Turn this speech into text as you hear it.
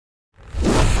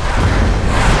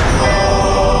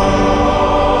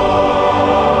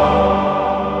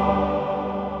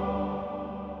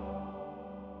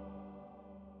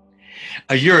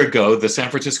A year ago, the San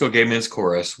Francisco Gay Men's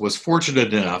Chorus was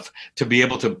fortunate enough to be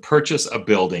able to purchase a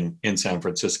building in San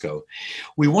Francisco.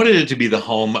 We wanted it to be the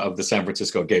home of the San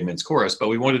Francisco Gay Men's Chorus, but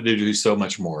we wanted to do so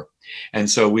much more. And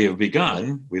so we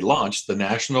launched the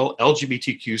National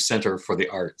LGBTQ Center for the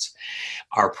Arts.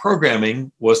 Our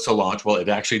programming was to launch, well, it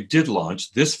actually did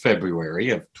launch this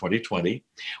February of 2020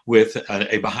 with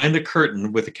a Behind the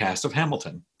Curtain with the cast of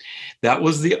Hamilton. That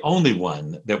was the only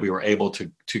one that we were able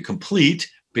to complete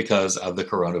because of the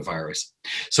coronavirus.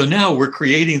 So now we're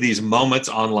creating these moments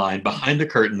online behind the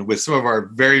curtain with some of our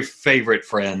very favorite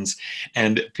friends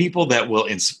and people that will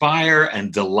inspire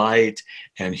and delight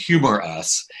and humor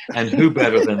us. And who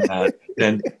better than that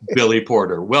than Billy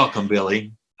Porter. Welcome,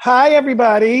 Billy. Hi,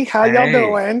 everybody. How y'all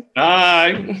doing? Hi.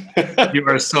 You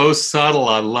are so subtle.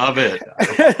 I love it.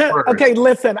 Okay,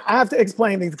 listen, I have to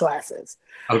explain these glasses.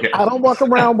 Okay. I don't walk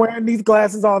around wearing these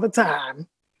glasses all the time.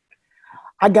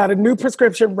 I got a new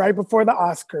prescription right before the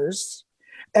Oscars,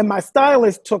 and my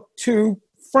stylist took 2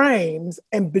 frames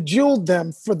and bejeweled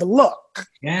them for the look.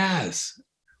 Yes.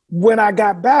 When I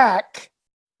got back,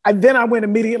 I went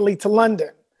immediately to London.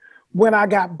 When I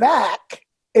got back,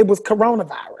 it was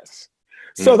coronavirus.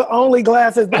 So the only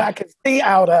glasses that I can see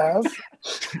out of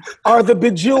are the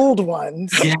bejeweled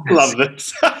ones. Yes. Love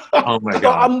this. Oh my God.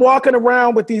 So I'm walking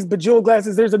around with these bejeweled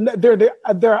glasses. There's another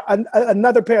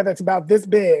pair that's about this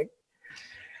big.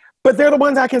 But they're the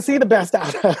ones I can see the best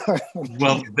out of.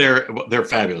 Well, they're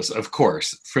fabulous, of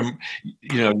course.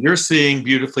 You're seeing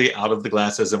beautifully out of the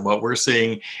glasses, and what we're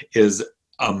seeing is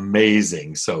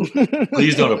amazing. So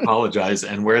please don't apologize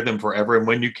and wear them forever. And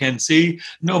when you can see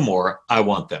no more, I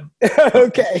want them.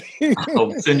 Okay.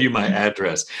 I'll send you my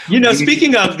address.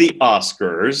 Speaking of the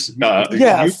Oscars,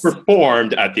 yes. You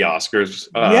performed at the Oscars.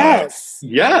 Yes.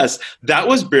 Yes, that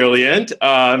was brilliant.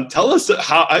 Tell us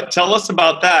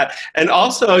about that, and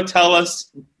also tell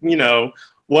us,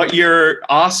 what your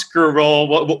Oscar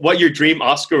role, what your dream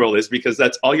Oscar role is, because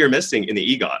that's all you're missing in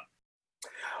the EGOT.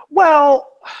 Well,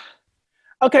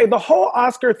 okay, the whole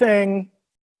Oscar thing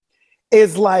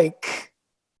is like,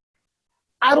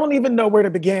 I don't even know where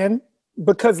to begin,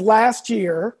 because last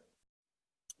year,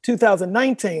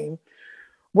 2019,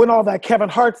 when all that Kevin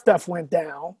Hart stuff went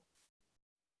down,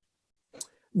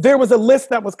 there was a list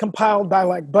that was compiled by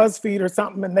like BuzzFeed or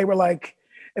something, and they were like,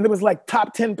 and it was like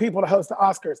top 10 people to host the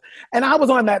Oscars. And I was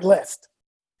on that list.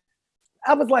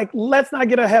 I was like, let's not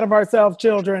get ahead of ourselves,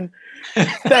 children.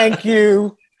 Thank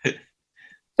you.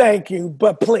 Thank you,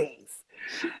 but please.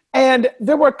 And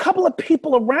there were a couple of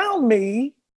people around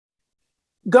me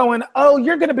going, oh,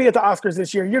 you're going to be at the Oscars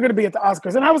this year. You're going to be at the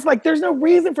Oscars. And I was like, there's no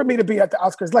reason for me to be at the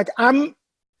Oscars. Like, I'm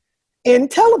in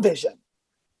television.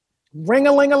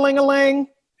 Ring-a-ling-a-ling-a-ling,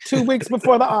 2 weeks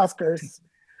before the Oscars.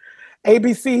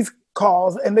 ABC's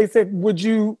calls, and they said, would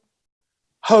you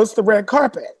host the red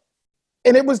carpet?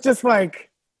 And it was just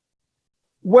like,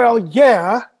 well,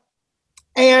 yeah.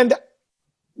 And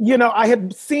I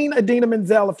had seen Idina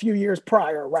Menzel a few years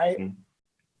prior, right? Mm-hmm.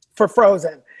 For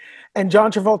Frozen. And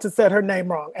John Travolta said her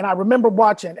name wrong. And I remember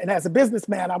watching, and as a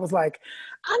businessman, I was like,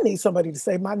 I need somebody to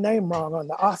say my name wrong on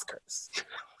the Oscars.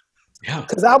 Yeah.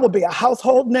 Because I will be a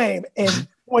household name in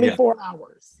 24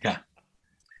 hours. Yeah.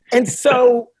 And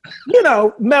so,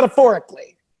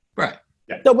 metaphorically. Right.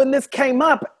 Yeah. So when this came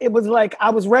up, it was like, I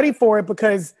was ready for it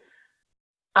because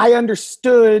I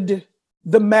understood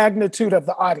the magnitude of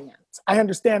the audience. I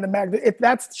understand the magnitude. If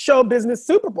that's show business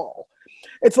Super Bowl,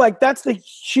 it's like, that's the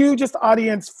hugest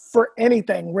audience for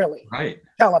anything really. Right.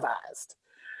 Televised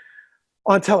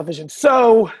on television.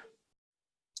 So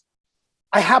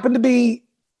I happened to be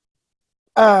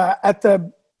at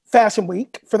the Fashion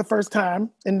Week for the first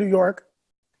time in New York.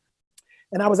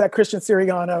 And I was at Christian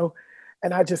Siriano,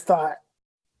 and I just thought,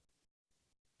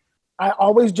 I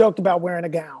always joked about wearing a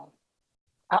gown.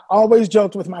 I always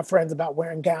joked with my friends about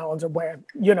wearing gowns or wearing,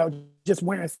 just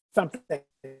wearing something,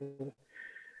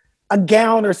 a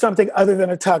gown or something other than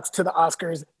a tux to the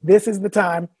Oscars. This is the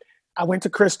time. I went to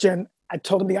Christian. I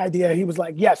told him the idea. He was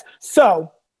like, yes.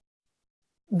 So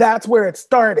that's where it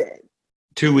started.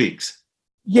 2 weeks.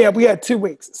 Yeah, we had 2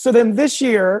 weeks. So then this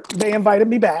year, they invited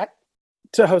me back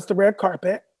to host the red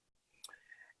carpet.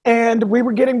 And we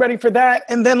were getting ready for that.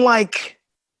 And then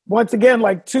once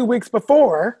again, 2 weeks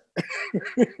before,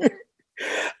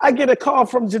 I get a call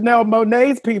from Janelle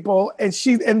Monáe's people,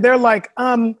 and they're like,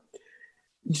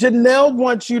 Janelle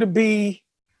wants you to be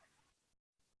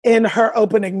in her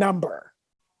opening number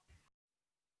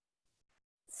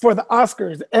for the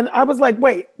Oscars. And I was like,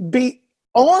 wait, be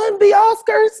on the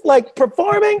Oscars?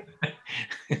 Performing?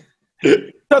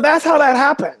 So that's how that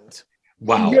happened.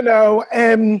 Wow.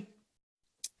 And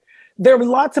there were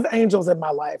lots of angels in my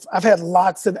life. I've had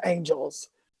lots of angels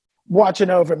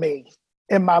watching over me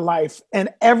in my life. And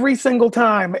every single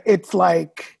time it's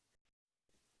like,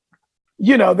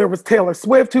 you know, there was Taylor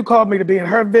Swift who called me to be in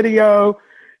her video.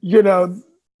 You know,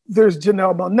 there's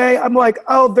Janelle Monáe. I'm like,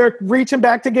 oh, they're reaching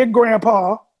back to get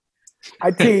grandpa. I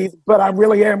tease, but I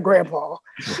really am grandpa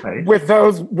with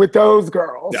those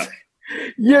girls. Yeah.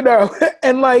 You know,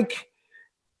 and like,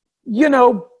 you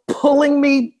know, pulling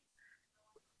me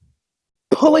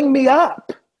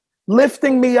up,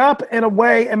 lifting me up in a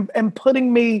way and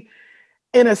putting me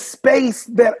in a space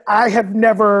that I have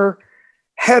never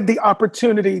had the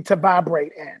opportunity to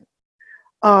vibrate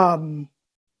in.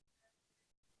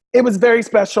 It was very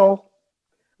special.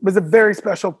 It was a very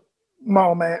special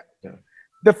moment. Yeah.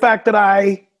 The fact that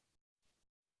I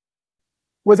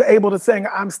was able to sing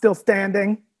 "I'm Still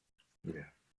Standing,"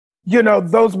 you know,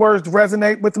 those words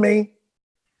resonate with me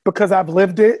because I've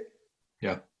lived it.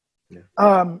 Yeah.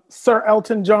 Sir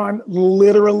Elton John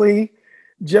literally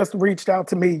just reached out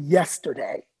to me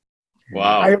yesterday.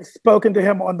 Wow. I have spoken to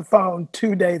him on the phone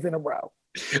 2 days in a row.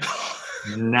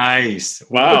 Nice.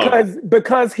 Wow.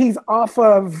 Because he's off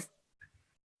of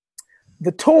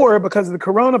the tour because of the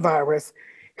coronavirus,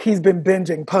 he's been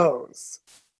binging Pose.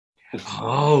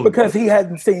 Oh, Because he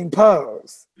hadn't seen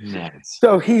Pose. nice.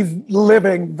 So he's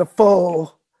living the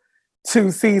full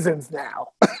 2 seasons now.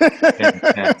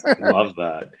 Fantastic. Love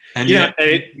that. And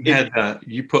Yeah,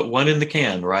 you put one in the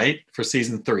can, right? For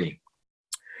season 3.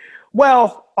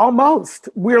 Well, almost.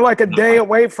 We're like a day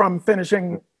away from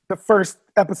finishing the first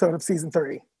episode of season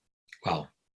 3. Wow.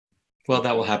 Well,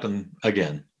 that will happen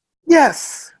again.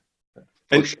 Yes.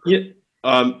 And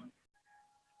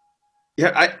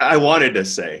I wanted to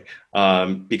say,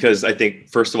 because I think,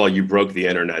 first of all, you broke the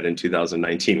internet in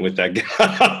 2019 with that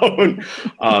gown.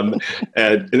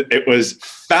 And it was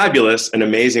fabulous and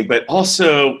amazing, but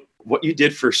also what you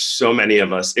did for so many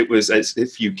of us, it was as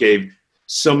if you gave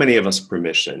so many of us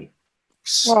permission.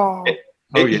 Oh.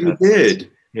 You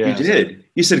did. Yes. You did.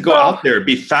 You said, go out there,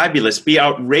 be fabulous, be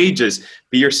outrageous,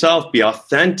 be yourself, be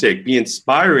authentic, be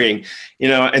inspiring, you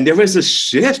know, and there was a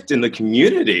shift in the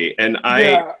community, and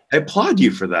I applaud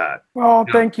you for that. Oh,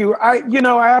 thank you. I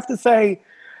have to say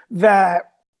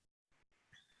that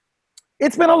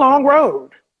it's been a long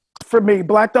road for me.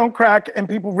 Black Don't Crack, and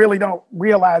people really don't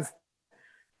realize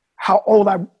how old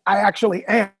I actually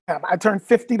am. I turned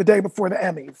 50 the day before the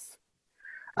Emmys.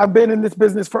 I've been in this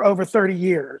business for over 30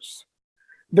 years.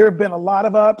 There have been a lot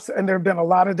of ups and there have been a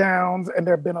lot of downs and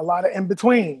there have been a lot of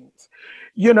in-betweens,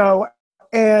 you know,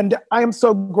 and I am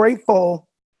so grateful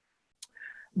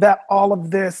that all of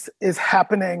this is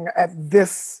happening at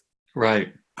this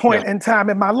point in time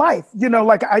in my life. You know,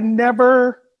 like I'm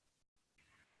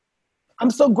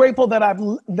so grateful that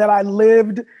I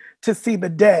lived to see the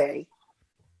day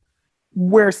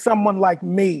where someone like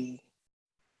me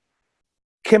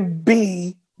can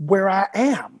be where I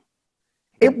am.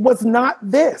 It was not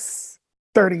this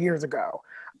 30 years ago.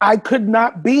 I could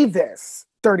not be this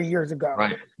 30 years ago.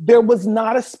 Right. There was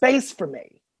not a space for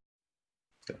me.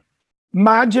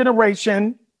 My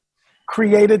generation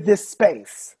created this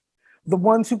space. The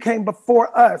ones who came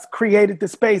before us created the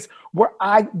space where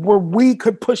we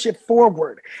could push it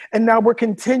forward. And now we're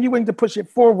continuing to push it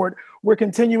forward. We're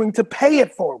continuing to pay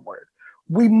it forward.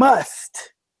 We must.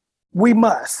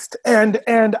 And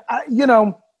you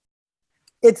know,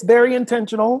 it's very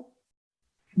intentional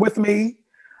with me.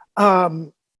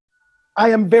 I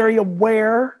am very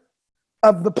aware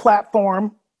of the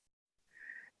platform,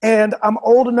 and I'm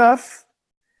old enough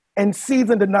and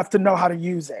seasoned enough to know how to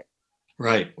use it.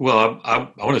 Right. Well, I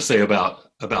want to say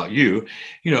about you,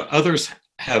 you know, others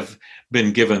have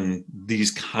been given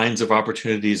these kinds of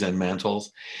opportunities and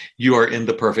mantles. You are in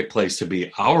the perfect place to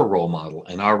be our role model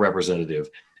and our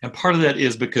representative. And part of that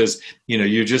is because, you know,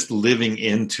 you're just living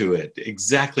into it,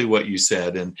 exactly what you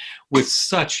said, and with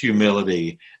such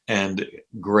humility and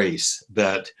grace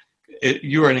that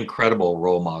you are an incredible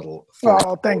role model.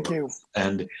 Thank you.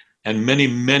 And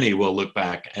many will look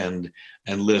back and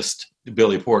list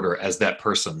Billy Porter as that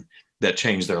person that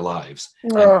changed their lives.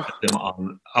 And put them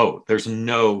on, there's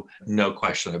no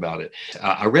question about it.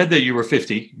 I read that you were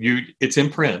 50. It's in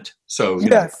print, so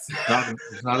yes,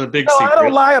 it's not a big no, secret. I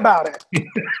don't lie about it.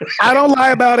 I don't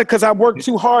lie about it because I worked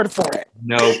too hard for it.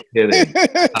 No kidding.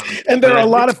 And there are a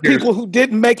lot of people who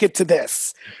didn't make it to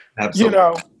this. Absolutely. You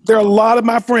know, there are a lot of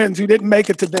my friends who didn't make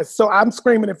it to this. So I'm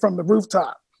screaming it from the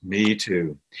rooftop. Me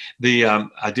too.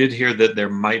 I did hear that there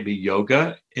might be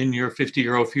yoga in your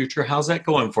 50-year-old future. How's that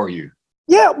going for you?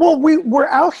 Yeah, well, we're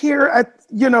out here at,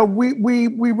 you know,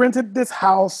 we rented this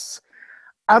house.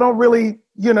 I don't really,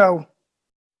 you know,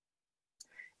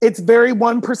 it's very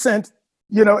 1%,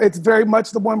 you know, it's very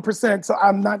much the 1%. So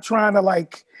I'm not trying to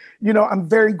like, you know, I'm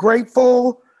very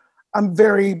grateful. I'm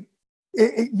very,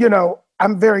 you know,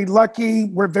 I'm very lucky.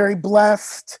 We're very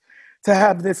blessed to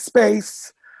have this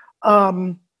space.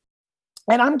 And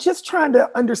I'm just trying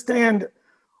to understand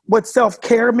what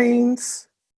self-care means.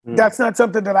 That's not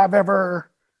something that I've ever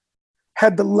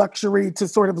had the luxury to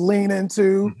sort of lean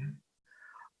into.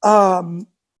 You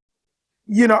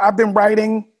know, I've been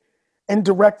writing and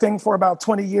directing for about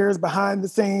 20 years behind the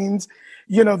scenes.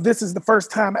 You know, this is the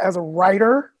first time as a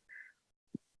writer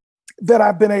that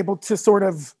I've been able to sort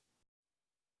of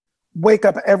wake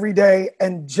up every day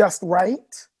and just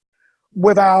write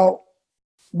without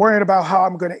worrying about how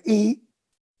I'm going to eat.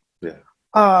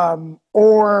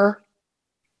 Or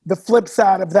the flip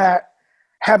side of that,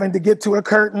 having to get to a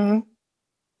curtain,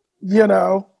 you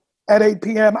know, at 8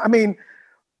 p.m. I mean,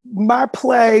 my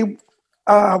play,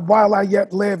 While I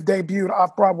Yet Live, debuted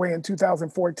off Broadway in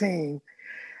 2014.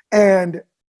 And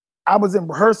I was in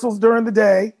rehearsals during the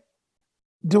day,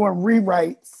 doing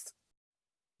rewrites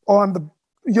on the,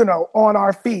 you know, on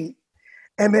our feet,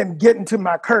 and then getting to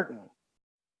my curtain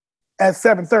at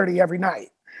 7:30 every night.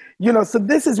 You know, so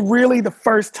this is really the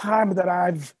first time that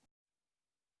I've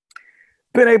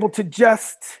been able to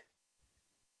just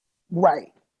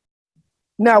write.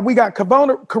 Now we got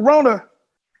Corona,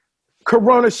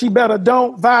 she better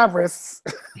don't virus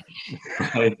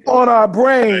on our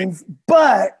brains,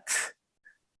 but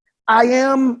I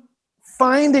am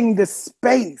finding this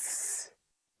space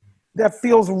that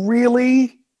feels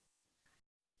really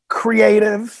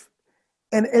creative,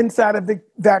 and inside of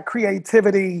that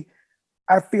creativity,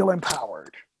 I feel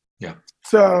empowered. Yeah.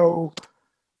 So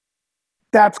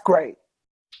that's great.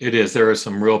 It is. There are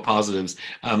some real positives.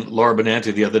 Laura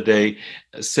Benanti the other day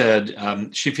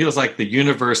said she feels like the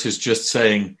universe is just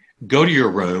saying, go to your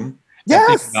room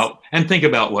and think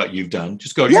about what you've done.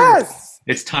 Just go to your room.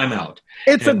 It's time out.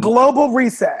 It's a global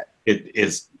reset. It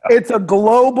is. It's a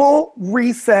global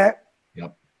reset.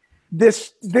 Yep.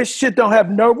 This shit don't have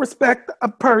no respect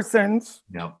of persons.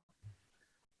 No.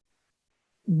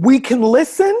 We can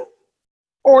listen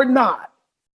or not.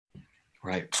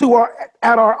 Right.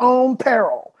 At our own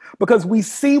peril, because we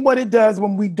see what it does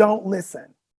when we don't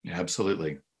listen.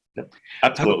 Absolutely.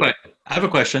 Absolutely. I have a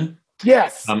question.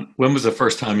 Yes. When was the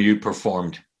first time you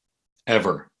performed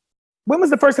ever? When was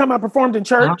the first time I performed in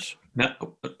church?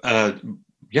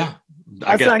 Yeah.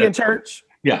 I sang in church.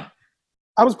 Yeah.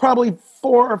 I was probably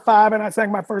 4 or 5, and I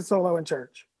sang my first solo in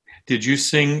church. Did you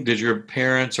sing? Did your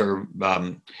parents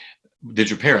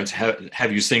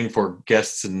have you sing for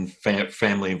guests and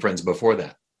family and friends before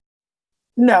that?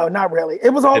 No, not really.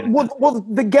 It was all well.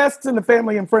 The guests and the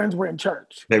family and friends were in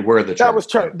church. They were the church. That was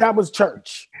church. That was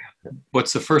church.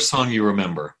 What's the first song you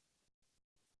remember?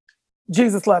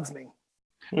 Jesus Loves Me.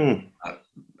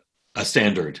 A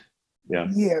standard. Yeah.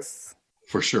 Yes.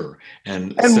 For sure.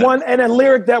 And a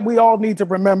lyric that we all need to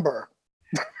remember.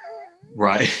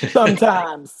 Right.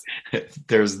 Sometimes.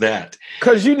 There's that.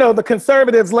 Because, you know,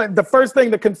 the first thing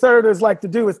the conservatives like to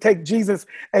do is take Jesus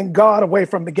and God away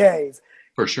from the gays.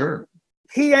 For sure.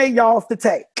 He ain't y'all's to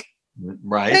take.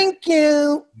 Right. Thank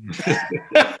you.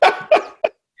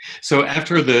 So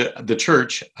after the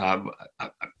church, of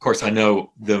course, I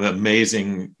know the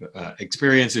amazing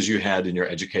experiences you had in your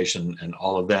education and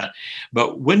all of that.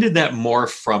 But when did that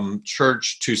morph from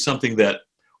church to something that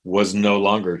was no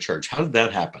longer church? How did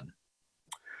that happen?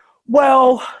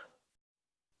 Well,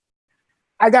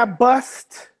 I got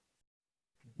bussed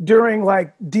during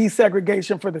like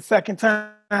desegregation for the second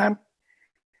time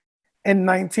in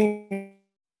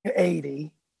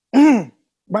 1980,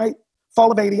 right?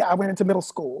 Fall of 80, I went into middle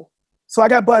school. So I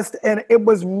got bussed, and it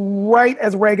was right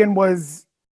as Reagan was,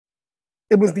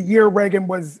 it was the year Reagan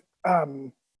was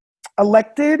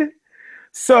elected.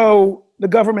 So the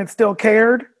government still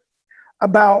cared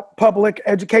about public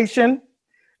education.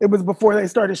 It was before they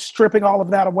started stripping all of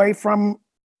that away from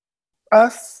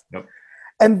us. Yep.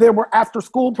 And there were after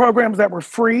school programs that were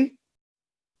free.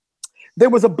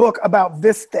 There was a book about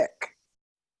this thick,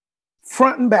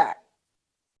 front and back,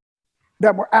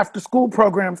 that were after school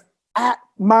programs at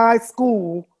my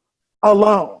school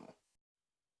alone.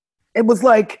 It was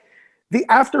like the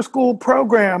after school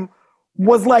program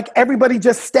was like everybody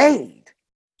just stayed.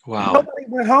 Wow. Nobody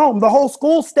went home. The whole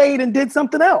school stayed and did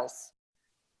something else.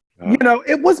 You know,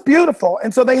 it was beautiful.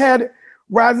 And so they had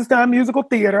Reisenstein Musical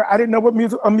Theater. I didn't know what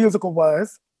a musical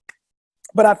was,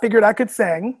 but I figured I could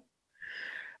sing.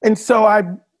 And so I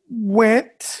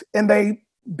went, and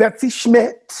Betsy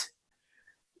Schmidt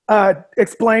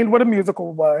explained what a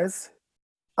musical was.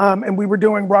 And we were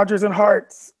doing Rodgers and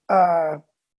Hart's,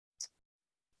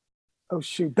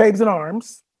 Babes in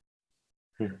Arms.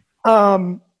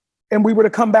 And we were to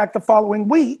come back the following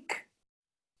week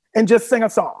and just sing a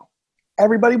song.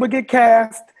 Everybody would get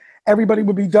cast. Everybody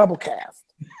would be double cast.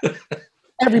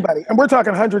 Everybody. And we're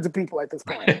talking hundreds of people at this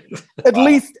point. At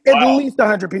least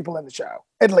 100 people in the show.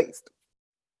 At least.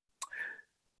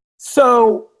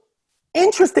 So,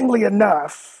 interestingly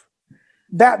enough,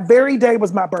 that very day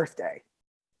was my birthday.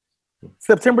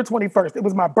 September 21st. It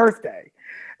was my birthday.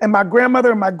 And my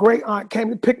grandmother and my great aunt came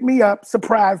to pick me up,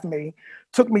 surprised me,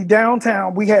 took me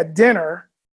downtown. We had dinner.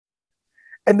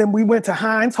 And then we went to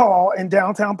Heinz Hall in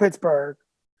downtown Pittsburgh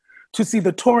to see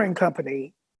the touring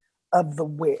company of The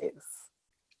Wiz.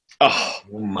 Oh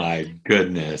my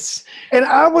goodness. And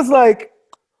I was like,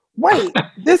 wait,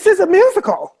 this is a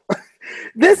musical.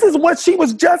 This is what she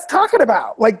was just talking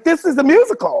about. Like, this is a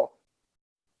musical.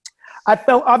 I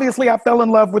fell in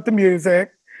love with the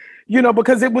music, you know,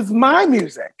 because it was my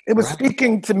music. It was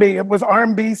speaking to me. It was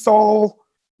R&B soul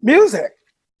music.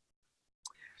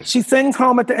 She sings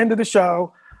home at the end of the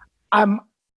show. I'm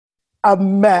a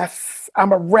mess.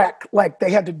 I'm a wreck. Like, they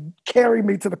had to carry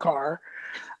me to the car.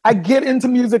 I get into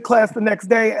music class the next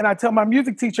day and I tell my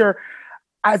music teacher,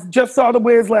 I just saw The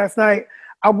Wiz last night.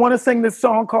 I want to sing this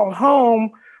song called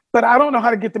Home, but I don't know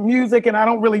how to get the music and I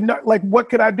don't really know, like, what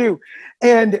could I do?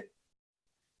 And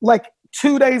like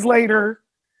 2 days later,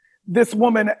 this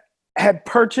woman had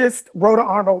purchased, Rhoda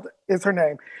Arnold is her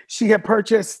name. She had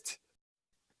purchased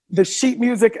the sheet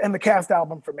music and the cast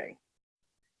album for me.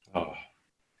 Oh.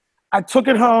 I took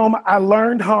it home. I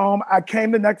learned Home. I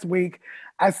came the next week.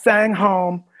 I sang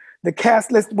Home. The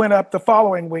cast list went up the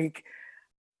following week.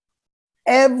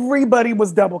 Everybody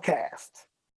was double cast.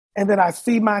 And then I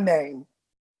see my name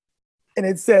and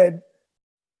it said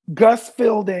Gus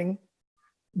Fielding,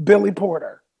 Billy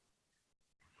Porter,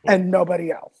 and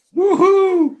nobody else.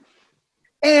 Woohoo!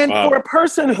 And for a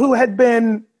person who had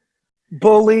been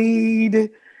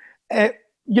bullied,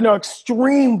 you know,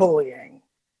 extreme bullying,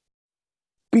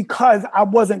 because I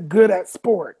wasn't good at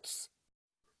sports.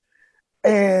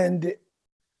 And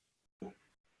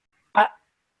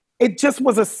it just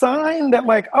was a sign that,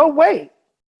 like, oh, wait,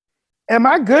 am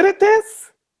I good at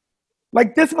this?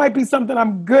 Like, this might be something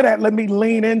I'm good at. Let me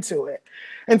lean into it.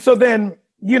 And so then,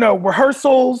 you know,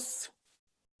 rehearsals,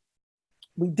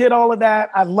 we did all of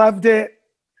that. I loved it.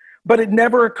 But it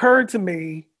never occurred to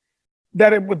me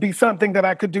that it would be something that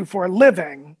I could do for a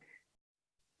living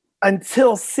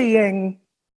until seeing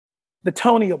the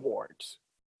Tony Awards.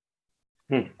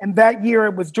 And that year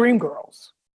it was Dreamgirls.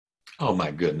 Oh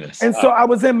my goodness. And so I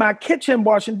was in my kitchen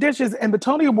washing dishes and the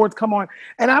Tony Awards come on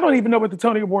and I don't even know what the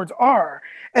Tony Awards are.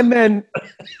 And then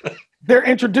they're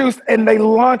introduced and they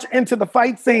launch into the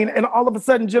fight scene and all of a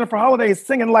sudden Jennifer Holliday is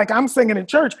singing like I'm singing in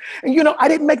church. And you know, I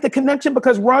didn't make the connection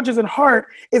because Rodgers and Hart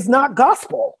is not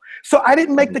gospel. So I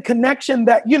didn't make the connection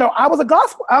that, you know, I was a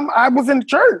gospel, I was in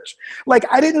church. Like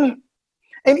I didn't,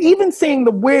 and even seeing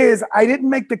The Wiz, I didn't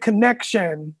make the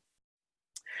connection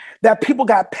that people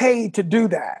got paid to do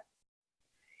that.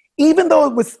 Even though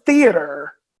it was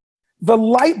theater, the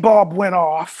light bulb went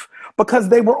off because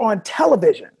they were on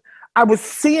television. I was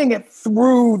seeing it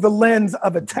through the lens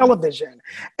of a television.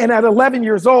 And at 11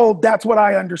 years old, that's what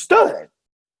I understood.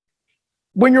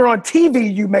 When you're on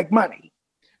TV, you make money.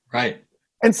 Right.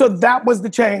 And so that was the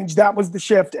change, that was the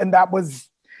shift, and that was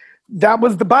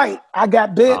the bite. I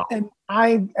got bit. Wow. and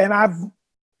I've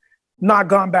not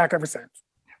gone back ever since.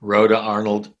 Rhoda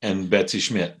Arnold and Betsy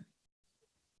Schmidt.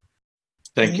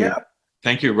 Thank you. Yep.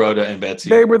 Thank you, Rhoda and Betsy.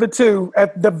 They were the two,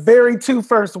 at the very two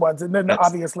first ones. And then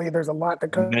obviously there's a lot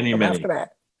that comes after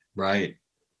that. Right.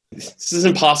 This is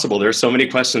impossible. There's so many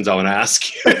questions I want to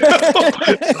ask you.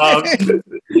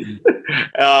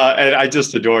 And I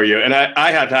just adore you. And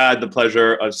I have had the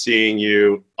pleasure of seeing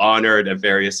you honored at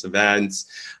various events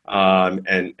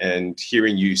and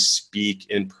hearing you speak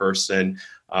in person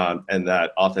and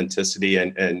that authenticity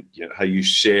and you know, how you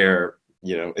share,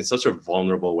 you know, in such a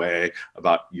vulnerable way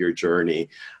about your journey.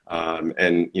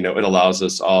 And, you know, it allows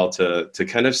us all to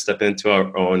kind of step into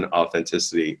our own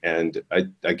authenticity. And I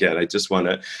just want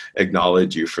to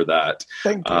acknowledge you for that.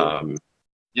 Thank you.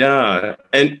 Yeah.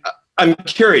 And I'm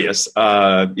curious,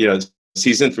 you know,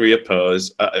 season 3 of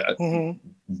Pose, I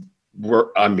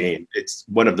mean, it's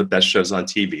one of the best shows on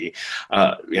TV.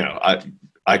 You know,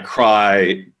 I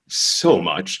cry so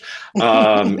much.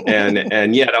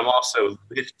 And yet I'm also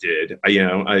lifted, you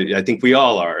know, I think we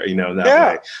all are, you know,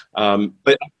 that way.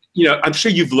 But, you know, I'm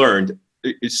sure you've learned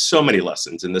so many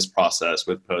lessons in this process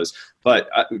with Pose, but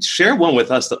share one with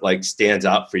us that like stands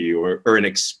out for you or an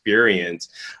experience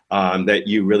that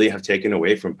you really have taken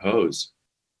away from Pose.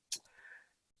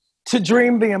 To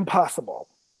dream the impossible.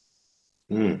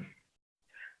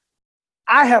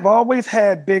 I have always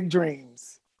had big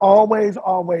dreams. Always,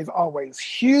 always, always.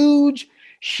 Huge,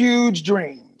 huge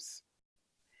dreams.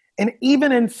 And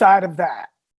even inside of that,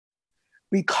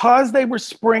 because they were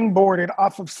springboarded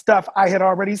off of stuff I had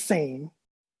already seen,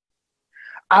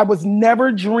 I was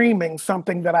never dreaming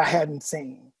something that I hadn't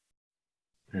seen.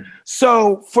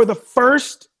 So for the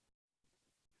first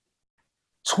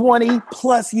 20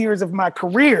 plus years of my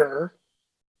career,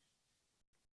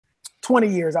 20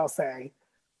 years, I'll say,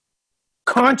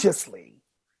 consciously,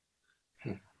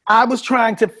 I was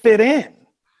trying to fit in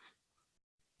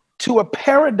to a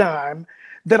paradigm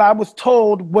that I was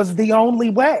told was the only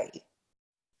way.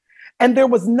 And there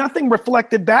was nothing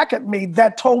reflected back at me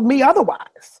that told me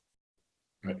otherwise.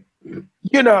 Right.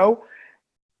 You know,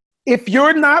 if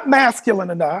you're not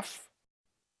masculine enough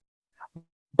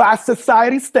by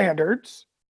society standards,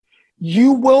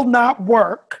 you will not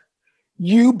work,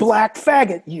 you black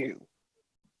faggot you.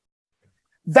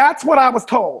 That's what I was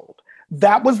told.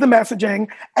 That was the messaging,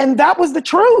 and that was the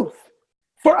truth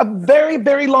for a very,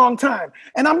 very long time.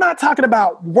 And I'm not talking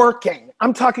about working.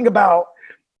 I'm talking about,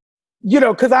 you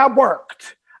know, because I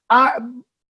worked. I'm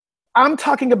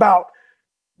talking about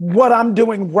what I'm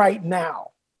doing right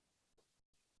now.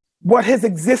 What has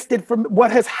existed from,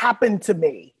 what has happened to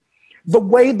me, the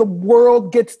way the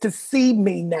world gets to see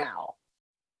me now.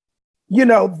 You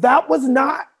know, that was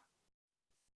not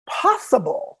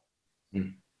possible.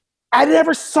 I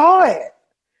never saw it.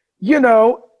 You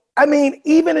know, I mean,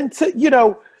 even into, you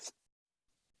know,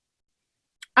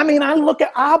 I mean, I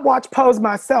watch Pose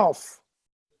myself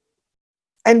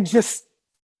and just,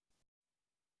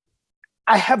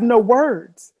 I have no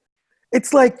words.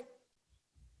 It's like,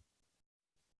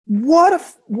 what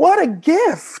a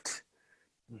gift.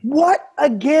 What a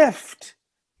gift.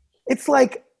 It's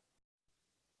like,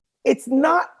 it's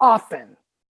not often,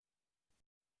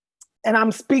 and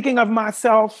I'm speaking of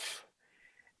myself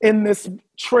in this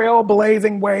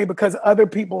trailblazing way because other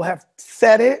people have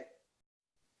said it.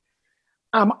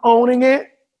 I'm owning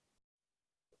it.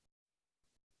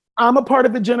 I'm a part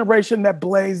of the generation that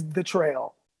blazed the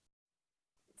trail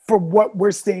for what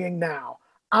we're seeing now.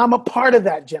 I'm a part of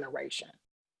that generation.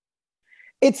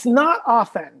 It's not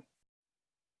often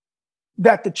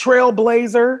that the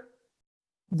trailblazer,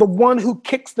 the one who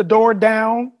kicks the door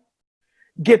down,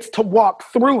 gets to walk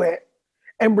through it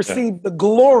and receive the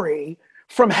glory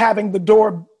from having the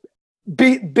door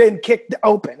been kicked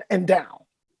open and down.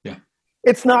 Yeah.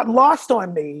 It's not lost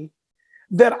on me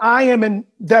that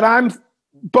I'm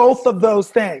both of those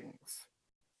things.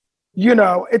 You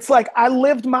know, it's like I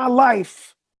lived my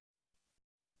life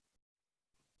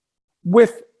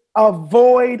with a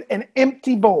void, an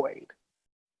empty void.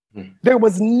 There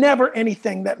was never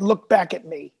anything that looked back at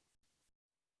me.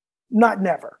 Not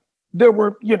never. There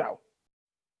were, you know,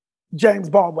 James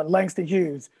Baldwin, Langston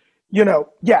Hughes, you know,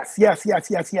 yes.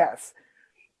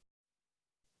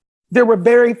 There were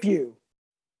very few.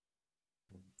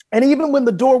 And even when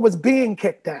the door was being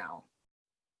kicked down,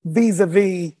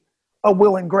 vis-a-vis a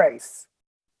Will and Grace,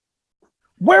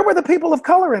 where were the people of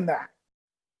color in that?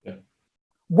 Yeah.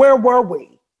 Where were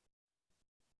we?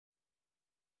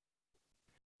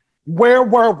 Where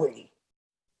were we?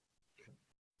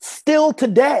 Still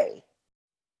today,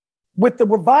 with the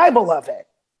revival of it,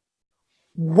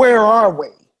 where are we?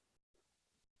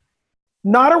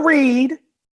 Not a read.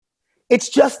 It's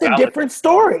just a different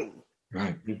story.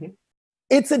 Right.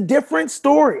 It's a different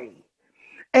story.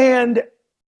 And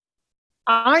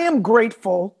I am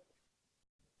grateful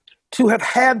to have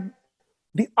had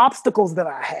the obstacles that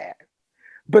I had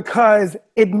because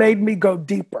it made me go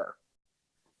deeper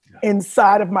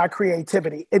inside of my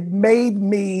creativity. It made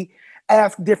me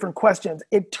ask different questions.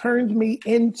 It turned me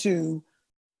into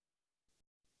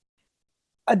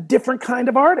a different kind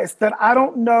of artist that I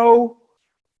don't know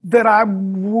that I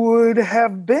would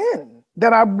have been,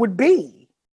 that I would be,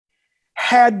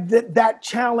 had that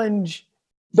challenge,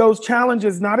 those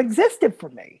challenges not existed for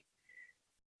me.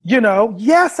 You know,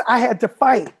 yes, I had to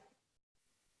fight.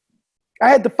 I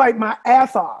had to fight my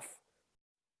ass off.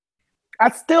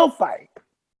 I still fight.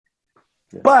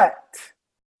 But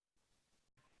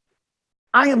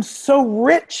I am so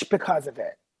rich because of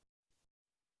it.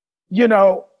 You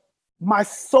know, my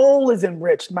soul is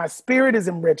enriched, my spirit is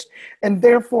enriched, and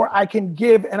therefore I can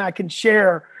give and I can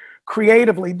share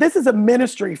creatively. This is a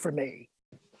ministry for me.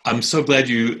 I'm so glad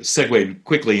you segued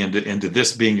quickly into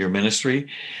this being your ministry,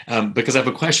 because I have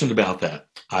a question about that.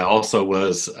 I also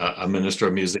was a minister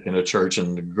of music in a church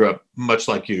and grew up much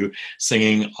like you,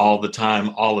 singing all the time,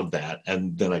 all of that,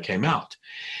 and then I came out.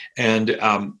 And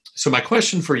so my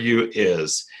question for you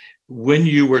is, when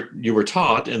you were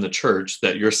taught in the church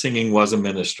that your singing was a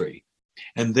ministry,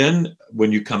 And then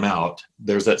when you come out,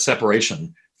 there's that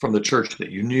separation from the church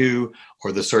that you knew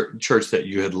or the certain church that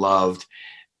you had loved.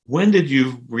 When did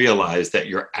you realize that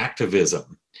your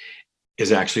activism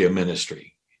is actually a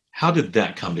ministry? How did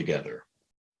that come together?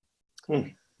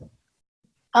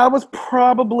 I was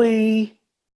probably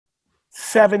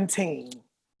 17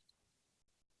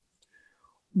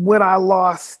 when I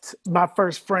lost my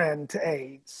first friend to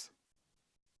AIDS.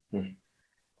 And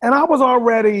I was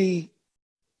already,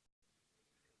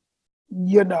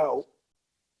 I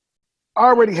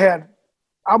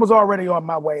was already on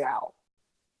my way out.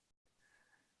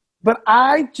 But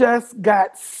I just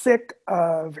got sick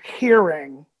of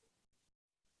hearing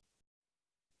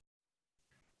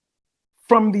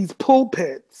from these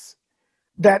pulpits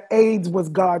that AIDS was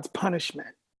God's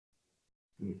punishment.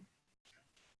 It's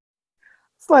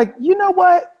like, you know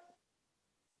what?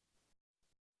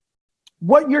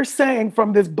 What you're saying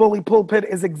from this bully pulpit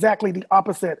is exactly the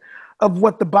opposite of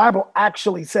what the Bible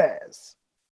actually says.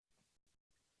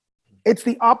 It's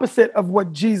the opposite of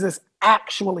what Jesus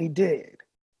actually did.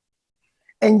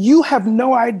 And you have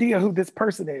no idea who this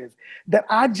person is that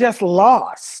I just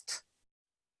lost.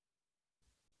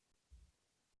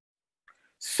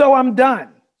 So I'm done.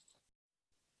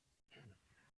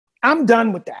 I'm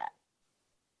done with that.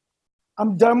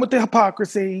 I'm done with the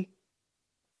hypocrisy.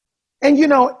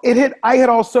 And I had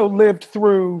also lived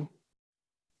through,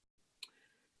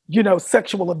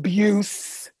 sexual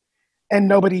abuse and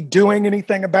nobody doing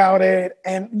anything about it.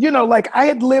 And, I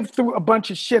had lived through a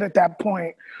bunch of shit at that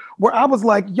point where I was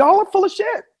like, y'all are full of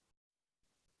shit.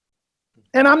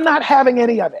 And I'm not having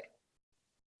any of it.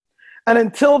 And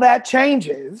until that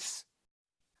changes,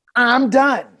 I'm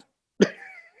done.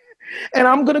 And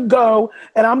I'm going to go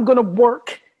and I'm going to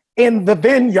work in the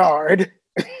vineyard,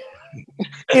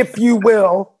 if you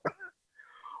will,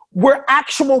 where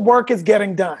actual work is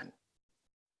getting done.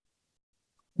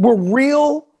 Where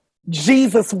real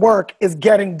Jesus work is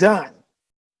getting done.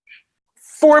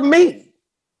 For me.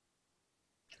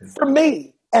 For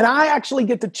me. And I actually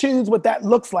get to choose what that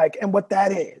looks like and what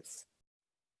that is.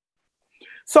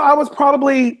 So I was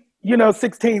probably,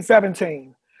 16,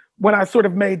 17 when I sort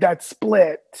of made that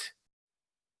split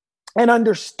and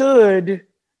understood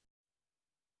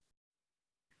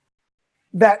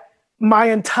that my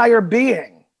entire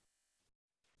being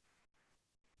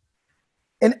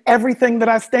and everything that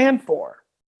I stand for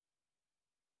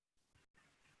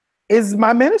is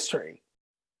my ministry.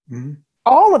 Mm-hmm.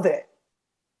 All of it.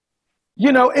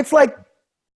 It's like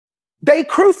they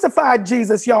crucified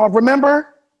Jesus, y'all. Remember?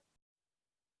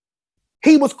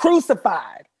 He was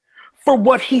crucified for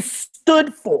what he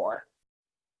stood for.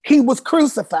 He was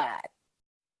crucified.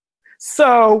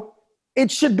 So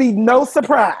it should be no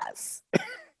surprise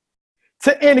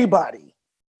to anybody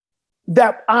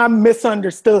that I'm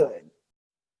misunderstood.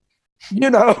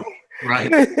 Right.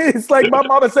 It's like my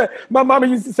mama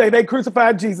used to say, they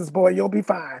crucified Jesus, boy, you'll be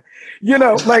fine.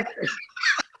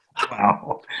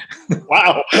 Wow.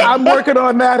 Wow. I'm working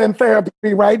on that in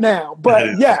therapy right now.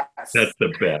 But yes. That's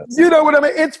the best. You know what I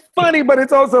mean? It's funny, but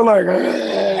it's also like,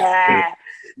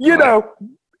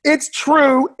 it's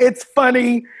true, it's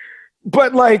funny,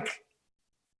 but like,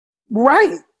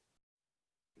 right.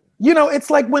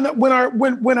 It's like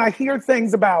when I hear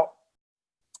things about,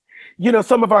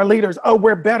 some of our leaders, oh,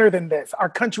 we're better than this. Our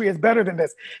country is better than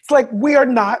this. It's like, we are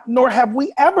not, nor have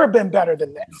we ever been better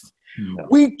than this. No.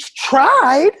 We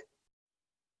tried.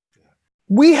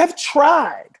 We have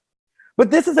tried.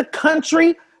 But this is a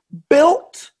country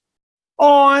built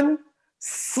on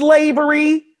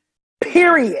slavery,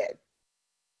 period.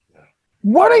 Yeah.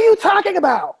 What are you talking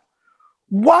about?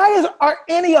 Why are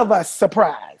any of us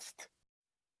surprised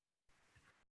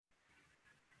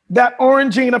that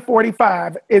Orangina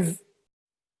 45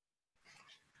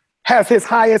 has his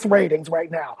highest ratings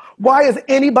right now? Why is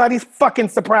anybody fucking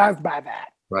surprised by that?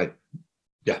 Right.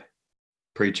 Yeah.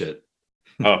 Preach it.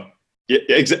 Oh,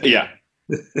 yeah.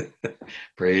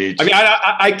 Preach. I mean,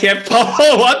 I can't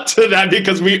follow up to that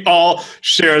because we all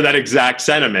share that exact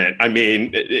sentiment. I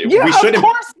mean, we shouldn't. Of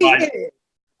course he is.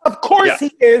 Of course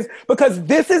he is, because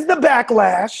this is the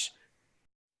backlash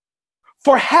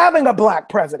for having a black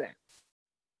president.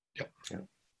 Yep. Yep.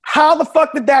 How the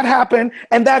fuck did that happen?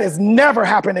 And that is never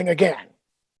happening again.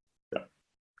 Yep.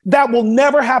 That will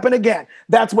never happen again.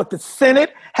 That's what the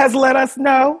Senate has let us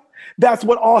know. That's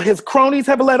what all his cronies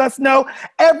have let us know.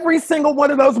 Every single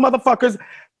one of those motherfuckers,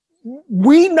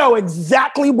 we know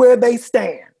exactly where they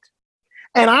stand.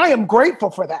 And I am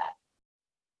grateful for that.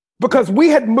 Because we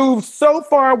had moved so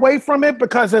far away from it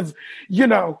because of,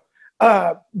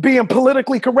 being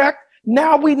politically correct.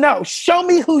 Now we know. Show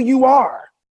me who you are.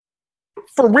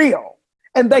 For real.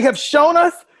 And they have shown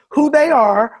us who they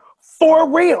are for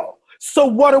real. So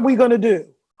what are we going to do?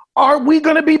 Are we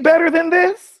going to be better than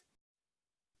this?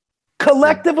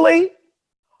 Collectively?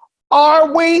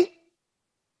 Are we?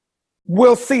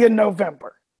 We'll see in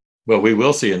November. Well, we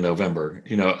will see in November.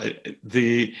 You know,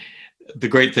 the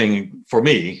great thing for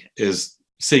me is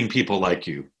seeing people like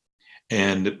you.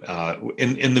 And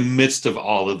in the midst of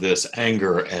all of this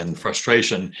anger and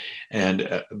frustration,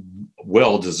 and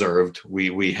well-deserved,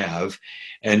 we have,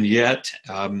 and yet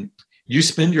you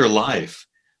spend your life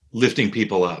lifting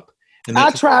people up. And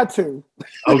I try to.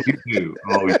 Oh, you do.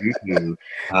 Oh, you do.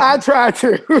 I try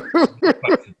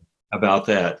to. About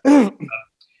that.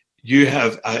 You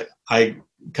have, I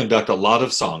conduct lots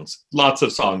of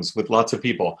songs with lots of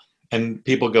people, and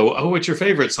people go, "Oh, what's your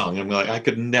favorite song?" And I'm like, I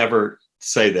could never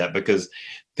say that because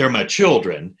they're my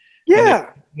children.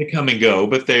 Yeah. They come and go,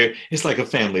 but it's like a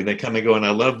family. They come and go, and I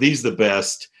love these the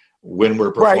best when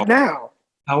we're performing. Right now.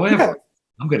 However, yeah.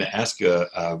 I'm going to ask you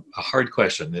a hard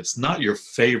question. It's not your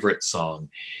favorite song,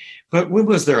 but when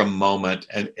was there a moment,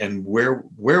 and where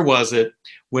was it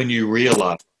when you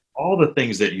realized all the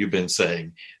things that you've been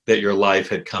saying, that your life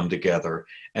had come together,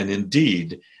 and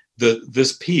indeed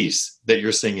this piece that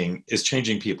you're singing is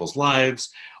changing people's lives,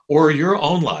 or your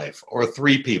own life, or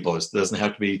three people? It doesn't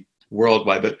have to be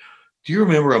worldwide, but do you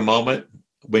remember a moment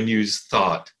when you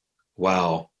thought,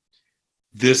 wow,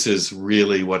 this is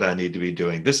really what I need to be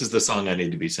doing? This is the song I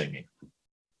need to be singing.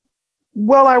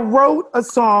 Well, I wrote a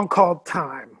song called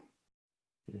Time.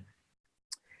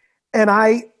 And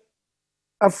a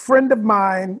friend of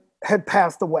mine had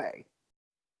passed away.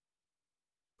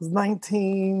 It was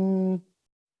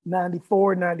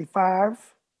 1994,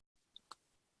 95.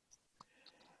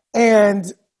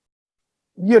 And,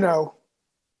 you know,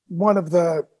 one of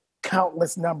the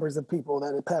countless numbers of people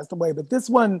that had passed away. But this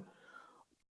one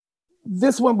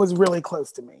was really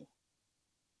close to me.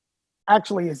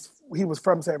 Actually, he was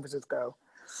from San Francisco.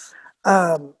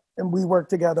 And we worked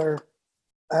together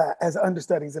as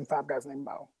understudies in Five Guys Named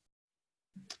Mo.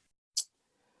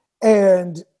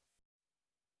 And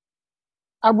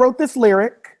I wrote this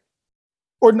lyric,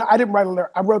 or no, I didn't write a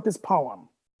lyric, I wrote this poem.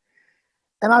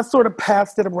 And I sort of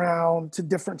passed it around to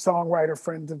different songwriter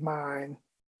friends of mine,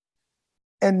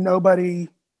 and nobody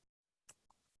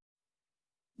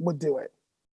would do it.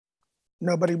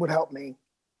 Nobody would help me.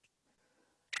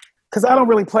 Because I don't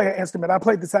really play an instrument. I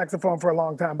played the saxophone for a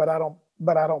long time, but I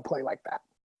don't play like that.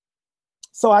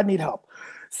 So I need help.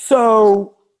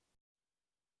 So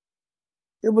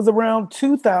it was around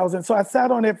 2000. So I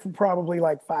sat on it for probably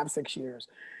like 5-6 years.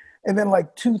 And then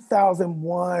like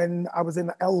 2001, I was in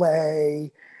LA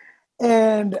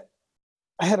and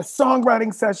I had a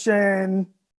songwriting session.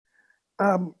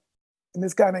 And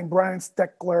this guy named Brian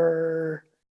Steckler,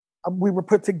 we were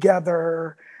put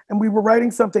together and we were writing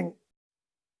something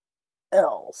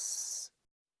else.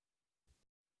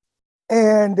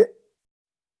 And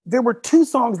there were 2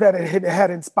 songs that had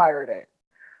inspired it.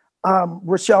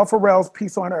 Rochelle Farrell's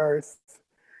Peace on Earth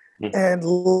and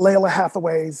Layla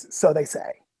Hathaway's So They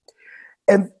Say.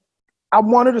 And I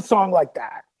wanted a song like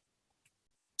that.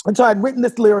 And so I'd written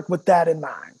this lyric with that in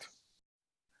mind.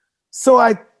 So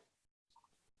I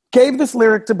gave this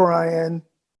lyric to Brian,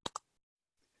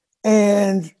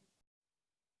 and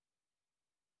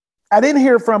I didn't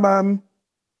hear from him.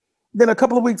 Then a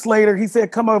couple of weeks later, he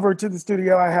said, come over to the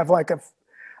studio. I have like a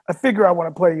figure I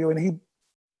want to play you. And he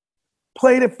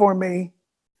played it for me,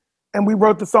 and we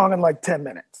wrote the song in like 10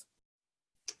 minutes.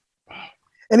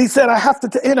 And he said, I have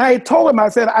to, and I had told him, I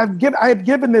said, I had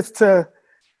given this to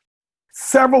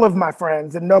several of my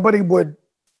friends, and nobody would,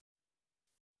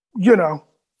 you know,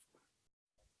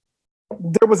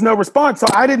 there was no response. So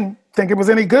I didn't think it was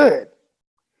any good.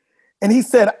 And he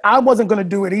said, I wasn't going to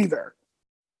do it either.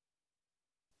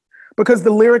 Because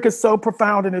the lyric is so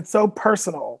profound and it's so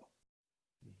personal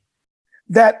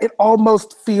that it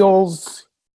almost feels,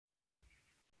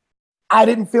 I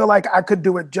didn't feel like I could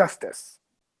do it justice.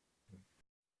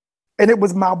 And it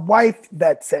was my wife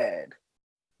that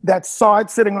saw it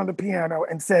sitting on the piano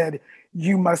and said,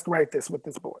 you must write this with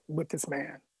this boy, with this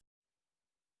man.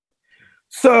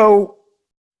 So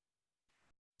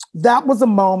that was a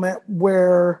moment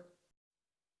where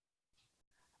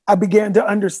I began to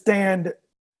understand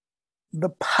the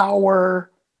power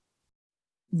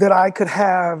that I could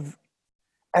have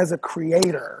as a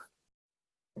creator.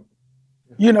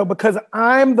 You know, because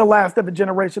I'm the last of a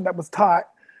generation that was taught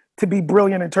to be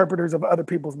brilliant interpreters of other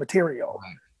people's material.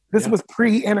 Right. This was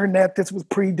pre-internet, this was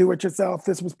pre-do-it-yourself,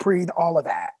 this was pre all of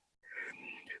that.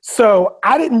 So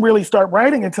I didn't really start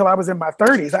writing until I was in my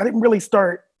 30s. I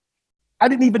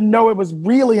didn't even know it was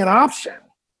really an option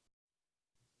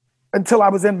until I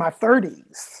was in my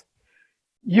 30s.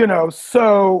 You know,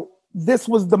 so this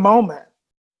was the moment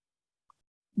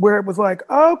where it was like,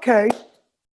 okay.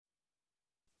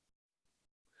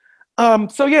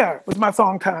 So yeah, it was my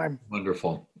song time.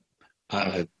 Wonderful.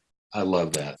 I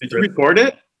love that. Did you record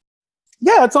it?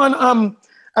 Yeah, it's on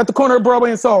At the Corner of Broadway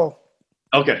and Soul.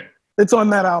 Okay. It's on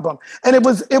that album. And it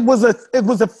was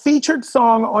a featured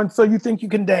song on So You Think You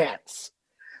Can Dance.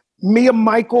 Mia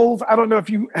Michaels, I don't know if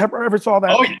you ever saw that.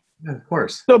 Oh, yeah. Yeah, of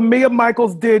course. So Mia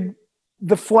Michaels did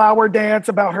the flower dance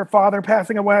about her father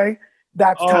passing away.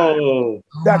 That's time. Oh.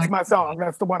 That's my song.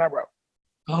 That's the one I wrote.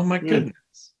 Oh my goodness.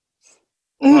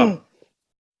 Mm.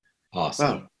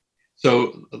 Awesome. Wow.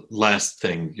 So last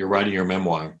thing, you're writing your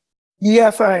memoir.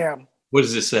 Yes, I am. What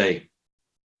does it say?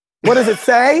 What does it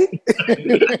say?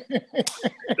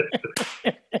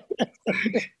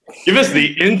 Give us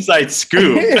the inside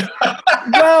scoop.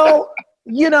 Well,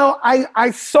 you know, I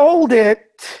sold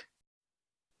it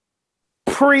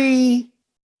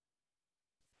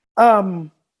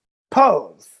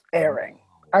pose airing.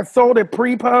 I sold it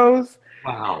pre-pose.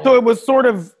 Wow. So it was sort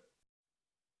of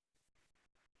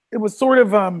it was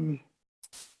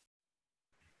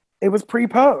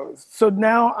pre-pose. So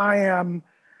now I am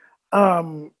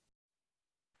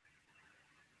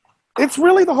it's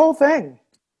really the whole thing.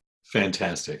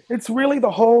 Fantastic. It's really the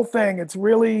whole thing. It's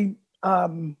really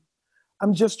I'm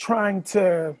just trying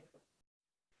to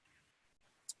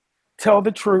tell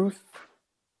the truth,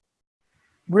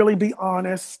 really be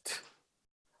honest,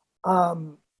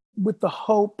 with the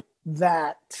hope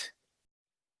that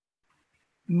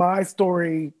my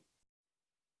story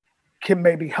can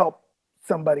maybe help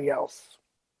somebody else.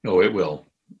 Oh, it will.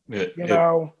 It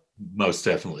most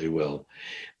definitely will.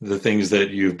 The things that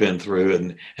you've been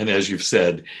through, and as you've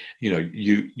said, you know,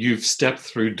 you've stepped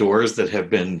through doors that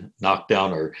have been knocked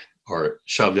down or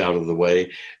shoved out of the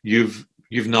way. You've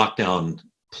knocked down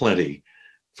plenty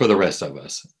for the rest of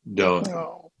us. Don't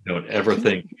ever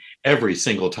think every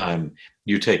single time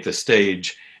you take the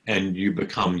stage and you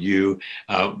become you.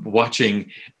 Watching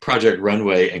Project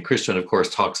Runway, and Christian, of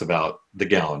course, talks about the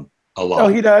gown a lot. Oh,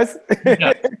 he does?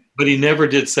 Yeah. But he never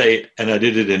did say, and I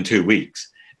did it in 2 weeks.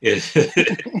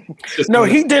 No,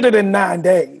 he did it in 9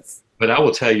 days. But I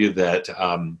will tell you that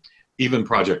even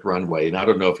Project Runway, and I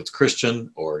don't know if it's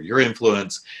Christian or your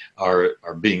influence, are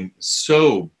being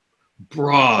so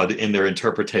broad in their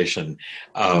interpretation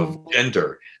of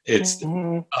gender. It's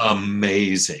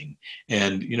amazing.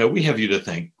 And, you know, we have you to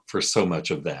thank for so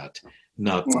much of that.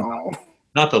 Not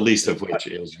the least of which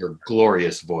is your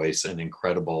glorious voice and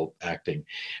incredible acting.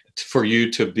 For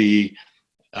you to be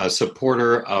a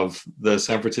supporter of the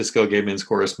San Francisco Gay Men's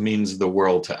Chorus means the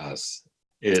world to us.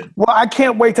 Well, I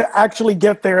can't wait to actually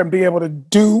get there and be able to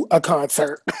do a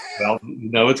concert. Well,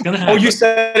 no, it's going to happen. Oh, you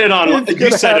said it on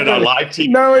live TV.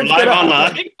 No, it's live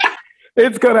online.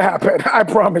 It's going to happen. I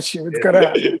promise you, it's going to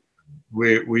happen.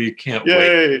 We can't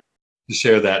wait to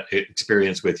share that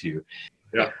experience with you.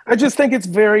 Yeah. I just think it's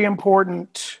very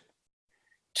important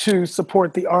to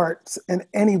support the arts in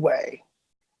any way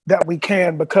that we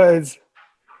can, because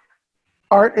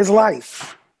art is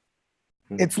life.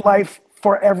 It's life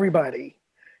for everybody.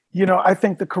 You know, I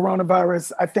think the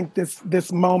coronavirus, I think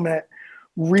this moment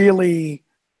really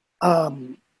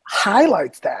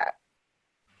highlights that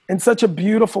in such a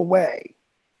beautiful way.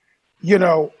 You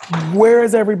know, where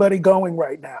is everybody going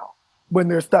right now when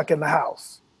they're stuck in the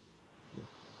house?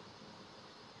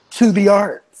 To the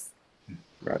arts.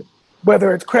 Right.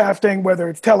 Whether it's crafting, whether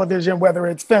it's television, whether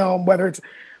it's film, whether it's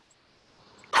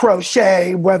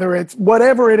crochet, whether it's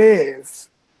whatever it is,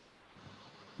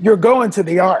 you're going to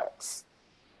the arts.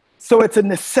 So it's a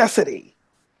necessity.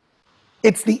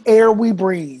 It's the air we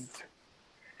breathe.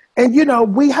 And, you know,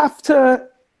 we have to,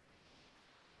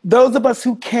 those of us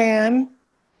who can,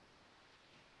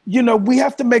 you know, we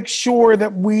have to make sure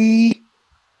that we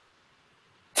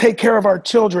take care of our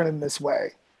children in this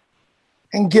way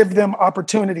and give them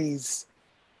opportunities,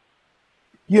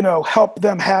 you know, help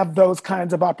them have those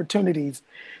kinds of opportunities.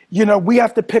 You know, we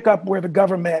have to pick up where the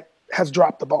government has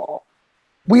dropped the ball.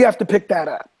 We have to pick that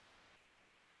up.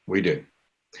 We do.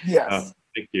 Yes.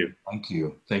 Thank you. Thank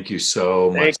you. Thank you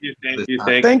so much.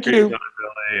 Thank you.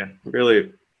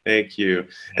 Really, thank you.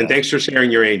 And thanks for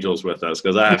sharing your angels with us,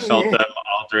 because I have felt them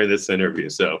all during this interview.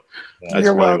 So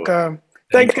you're welcome.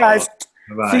 Thanks, guys.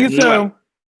 Bye-bye. See you soon.